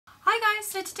guys,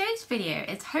 so today's video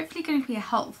is hopefully going to be a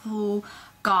helpful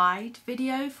guide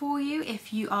video for you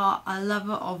if you are a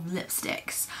lover of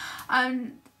lipsticks.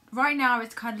 Right now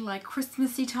it's kind of like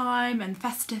Christmassy time and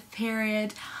festive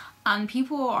period and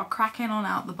people are cracking on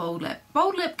out the bold lip.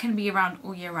 Bold lip can be around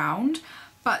all year round,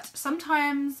 but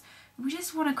sometimes we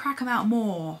just want to crack them out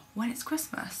more when it's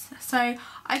Christmas. So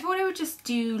I thought I would just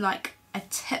do like a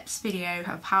tips video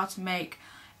of how to make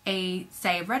a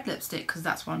red lipstick, because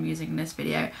that's what I'm using in this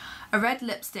video. A red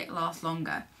lipstick lasts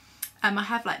longer. I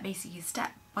have like basically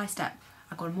step by step.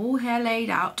 I've got them all here laid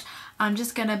out. I'm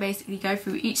just gonna basically go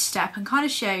through each step and kind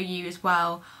of show you as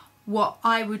well what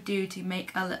I would do to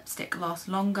make a lipstick last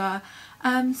longer.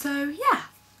 So yeah,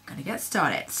 I'm gonna get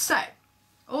started. So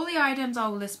all the items I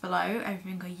will list below,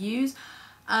 everything I use.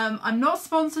 I'm not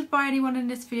sponsored by anyone in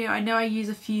this video. I know I use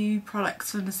a few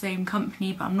products from the same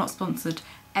company, but I'm not sponsored.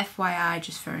 FYI,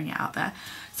 just throwing it out there.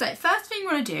 So first thing you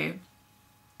want to do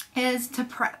is to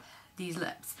prep these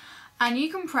lips, and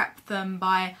you can prep them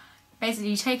by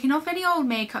basically taking off any old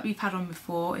makeup you've had on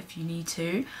before if you need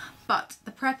to, but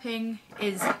the prepping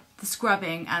is the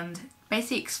scrubbing and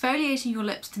basically exfoliating your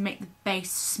lips to make the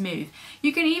base smooth.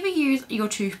 You can either use your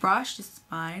toothbrush, this is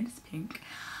mine, it's pink,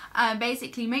 and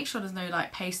basically make sure there's no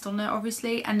like paste on it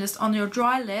obviously, and just on your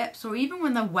dry lips or even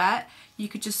when they're wet you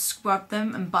could just scrub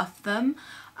them and buff them,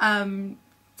 and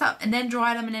then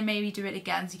dry them and then maybe do it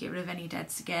again to get rid of any dead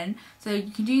skin. So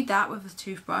you can do that with a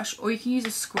toothbrush, or you can use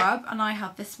a scrub, and I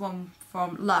have this one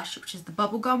from Lush, which is the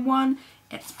bubblegum one.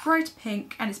 It's bright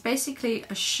pink and it's basically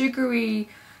a sugary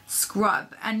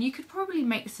scrub, and you could probably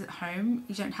make this at home.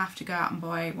 You don't have to go out and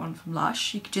buy one from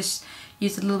Lush. You could just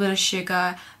use a little bit of sugar,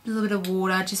 a little bit of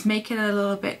water, just make it a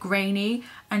little bit grainy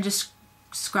and just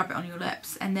scrub it on your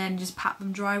lips, and then just pat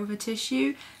them dry with a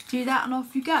tissue. Do that and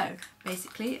off you go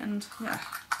basically. And yeah,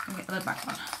 I'll get the lid back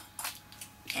on.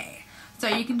 Okay, so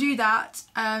you can do that.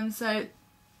 So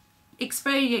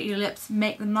exfoliate your lips,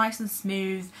 make them nice and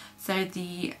smooth so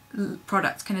the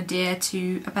products can adhere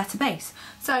to a better base.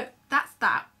 So that's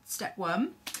that, step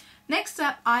one. Next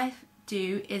step I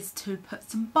do is to put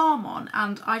some balm on,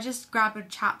 and I just grab a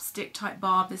chapstick type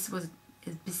balm. This is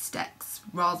Bistecs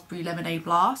Raspberry Lemonade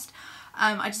Blast.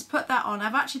 I just put that on.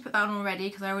 I've actually put that on already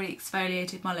because I already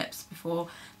exfoliated my lips before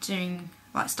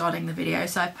starting the video,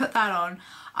 so I put that on.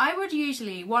 I would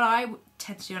usually, what I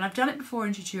tend to do, and I've done it before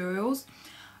in tutorials,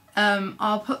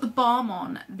 I'll put the balm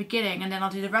on at the beginning and then I'll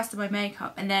do the rest of my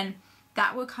makeup, and then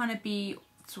that will kind of be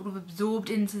sort of absorbed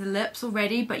into the lips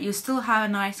already, but you'll still have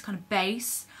a nice kind of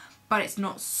base, but it's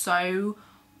not so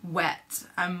wet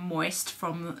and moist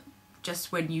from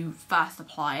just when you first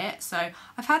apply it. So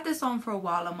I've had this on for a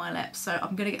while on my lips, so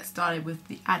I'm gonna get started with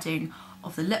the adding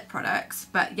of the lip products.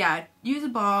 But yeah, use a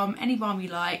balm, any balm you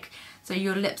like, so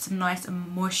your lips are nice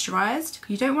and moisturized.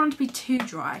 You don't want them to be too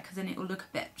dry because then it will look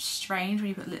a bit strange when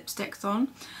you put lipsticks on.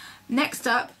 Next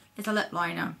up is a lip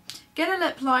liner. Get a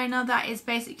lip liner that is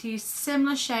basically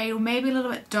similar shade or maybe a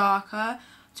little bit darker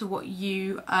to what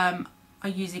you are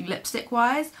using lipstick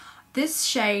wise. This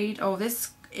shade, or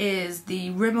this is the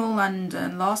Rimmel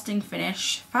London Lasting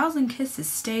Finish 1000 Kisses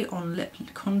Stay On Lip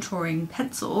Contouring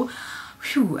Pencil.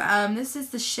 Whew. This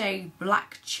is the shade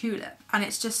Black Tulip, and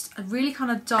it's just a really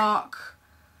kind of dark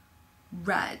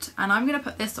red, and I'm going to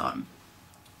put this on.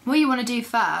 What you want to do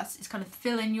first is kind of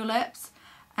fill in your lips,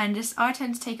 and just I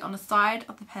tend to take it on the side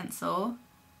of the pencil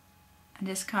and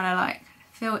just kind of like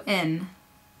fill in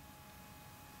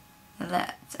the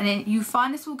lips, and then you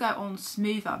find this will go on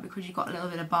smoother because you've got a little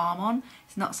bit of balm on.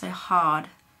 It's not so hard.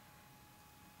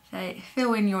 So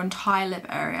fill in your entire lip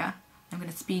area. I'm going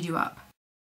to speed you up.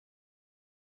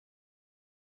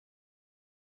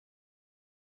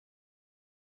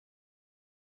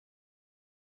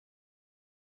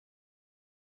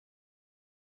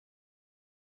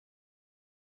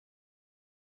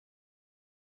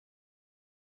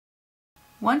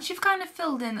 Once you've kind of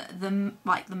filled in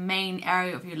the main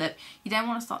area of your lip, you then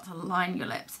want to start to line your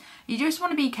lips. You just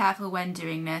want to be careful when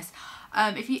doing this.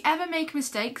 If you ever make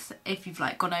mistakes, if you've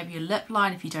like gone over your lip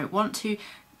line, if you don't want to,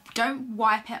 don't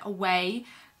wipe it away.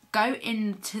 Go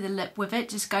into the lip with it,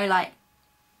 just go like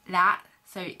that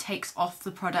so it takes off the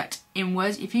product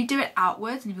inwards. If you do it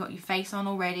outwards and you've got your face on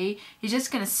already, you're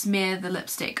just going to smear the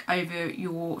lipstick over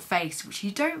your face, which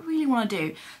you don't really want to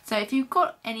do. So if you've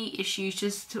got any issues,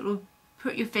 just sort of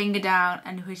put your finger down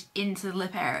and push into the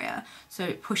lip area so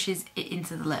it pushes it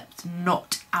into the lip,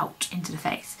 not out into the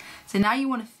face. So now you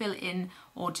want to fill in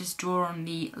or just draw on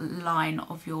the line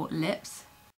of your lips.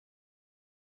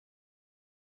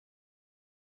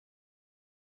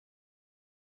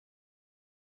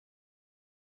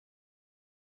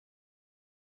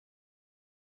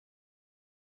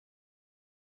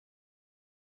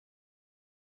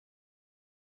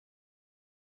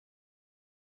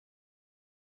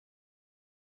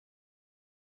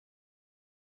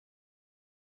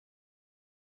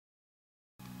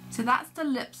 So that's the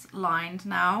lips lined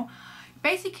now.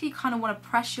 Basically you kind of want to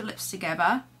press your lips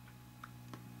together.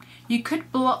 You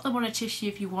could blot them on a tissue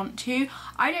if you want to.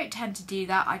 I don't tend to do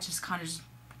that. I just kind of just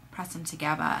press them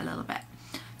together a little bit.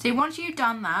 So once you've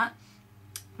done that,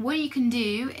 what you can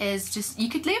do is just, you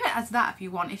could leave it as that if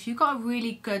you want. If you've got a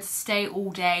really good stay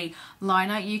all day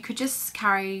liner, you could just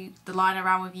carry the liner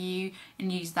around with you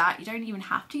and use that. You don't even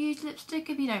have to use lipstick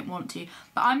if you don't want to.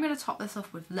 But I'm going to top this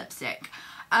off with lipstick.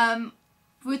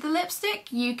 With the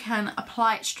lipstick, you can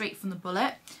apply it straight from the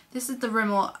bullet. This is the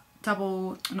Rimmel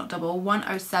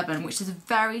 107, which is a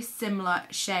very similar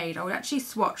shade. I would actually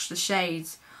swatch the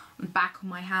shades on the back of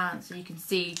my hand so you can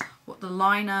see what the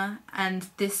liner and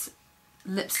this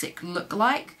lipstick look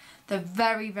like. They're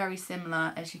very, very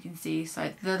similar, as you can see.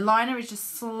 So the liner is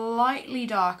just slightly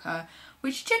darker,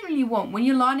 which you generally want. When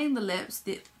you're lining the lips,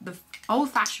 the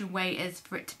old-fashioned way is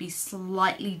for it to be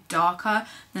slightly darker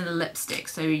than the lipstick,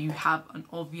 so you have an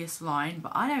obvious line,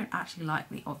 but I don't actually like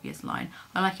the obvious line.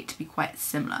 I like it to be quite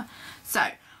similar. So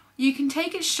you can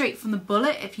take it straight from the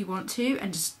bullet if you want to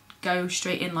and just go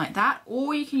straight in like that,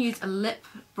 or you can use a lip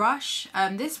brush.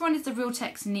 This one is the Real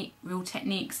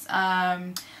Techniques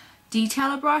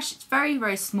detailer brush. It's very,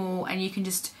 very small, and you can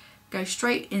just go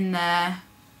straight in there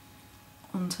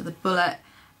onto the bullet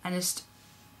and just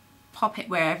pop it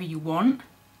wherever you want.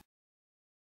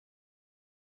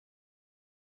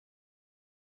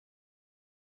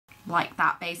 Like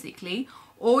that, basically.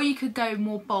 Or you could go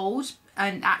more bold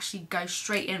and actually go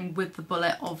straight in with the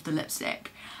bullet of the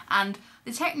lipstick. And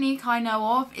the technique I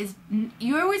know of is,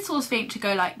 you always sort of think to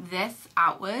go like this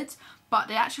outwards, but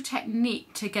the actual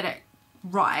technique to get it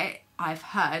right, I've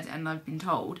heard and I've been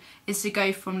told, is to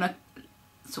go from the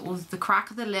sort of the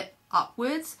crack of the lip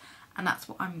upwards, and that's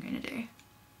what I'm going to do.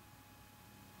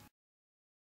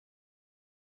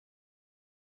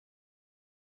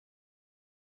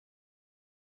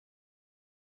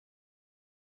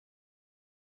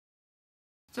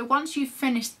 So once you've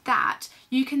finished that,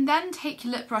 you can then take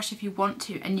your lip brush if you want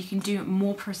to, and you can do a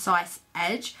more precise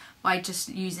edge by just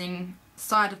using the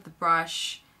side of the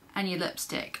brush and your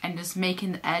lipstick and just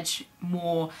making the edge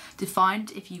more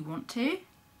defined if you want to.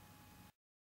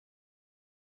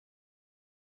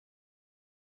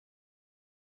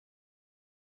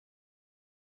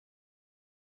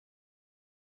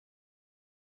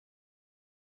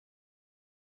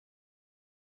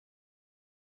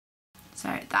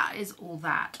 So that is all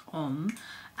that on.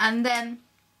 And then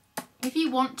if you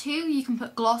want to, you can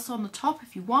put gloss on the top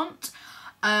if you want.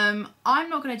 I'm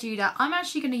not going to do that. I'm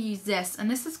actually going to use this, and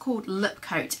this is called Lip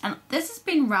Coat, and this has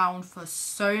been around for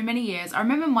so many years. I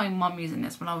remember my mum using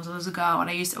this when I was a little girl, and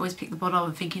I used to always pick the bottle up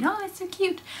and thinking, oh, it's so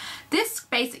cute. This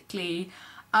basically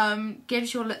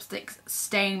gives your lipsticks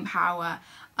staying power.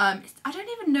 I don't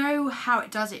even know how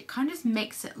it does it. It kind of just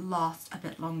makes it last a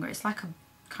bit longer. It's like a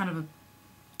kind of a,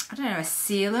 I don't know, a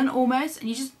sealant almost, and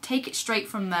you just take it straight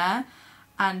from there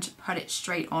and put it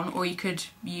straight on, or you could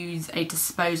use a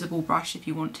disposable brush if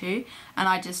you want to, and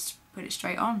I just put it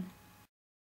straight on.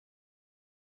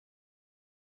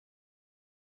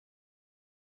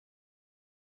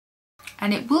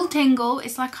 And it will tingle.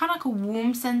 It's like kind of like a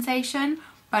warm sensation,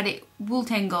 but it will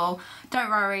tingle. Don't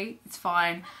worry, it's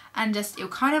fine. And just, it'll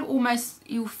kind of almost,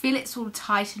 you'll feel it sort of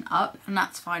tighten up, and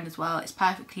that's fine as well. It's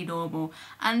perfectly normal.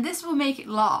 And this will make it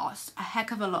last a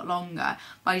heck of a lot longer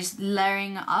by just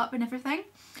layering it up and everything.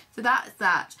 So that's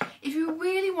that. If you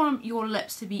really want your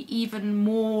lips to be even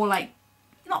more like,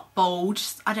 not bold,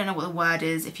 just, I don't know what the word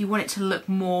is. If you want it to look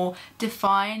more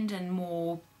defined and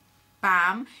more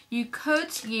bam, you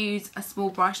could use a small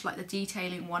brush like the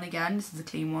detailing one again. This is a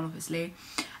clean one, obviously.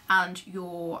 And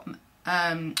your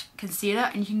concealer,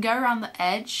 and you can go around the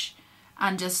edge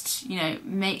and just, you know,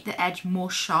 make the edge more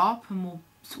sharp and more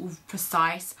sort of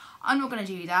precise. I'm not going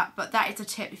to do that, but that is a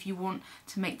tip if you want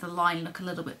to make the line look a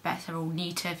little bit better or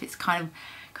neater. If it's kind of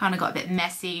got a bit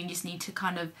messy and you just need to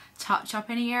kind of touch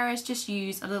up any areas, just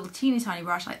use a little teeny tiny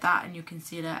brush like that and your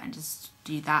concealer and just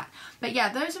do that. But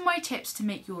yeah, those are my tips to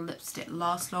make your lipstick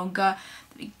last longer.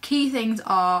 The key things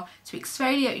are to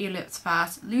exfoliate your lips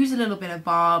first, lose a little bit of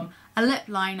balm, a lip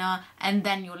liner, and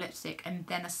then your lipstick, and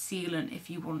then a sealant if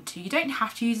you want to. You don't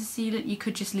have to use a sealant, you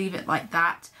could just leave it like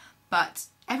that, but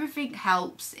everything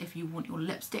helps if you want your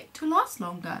lipstick to last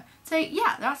longer. So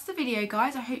yeah, that's the video,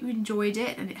 guys. I hope you enjoyed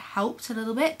it and it helped a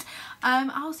little bit.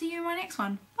 I'll see you in my next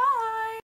one.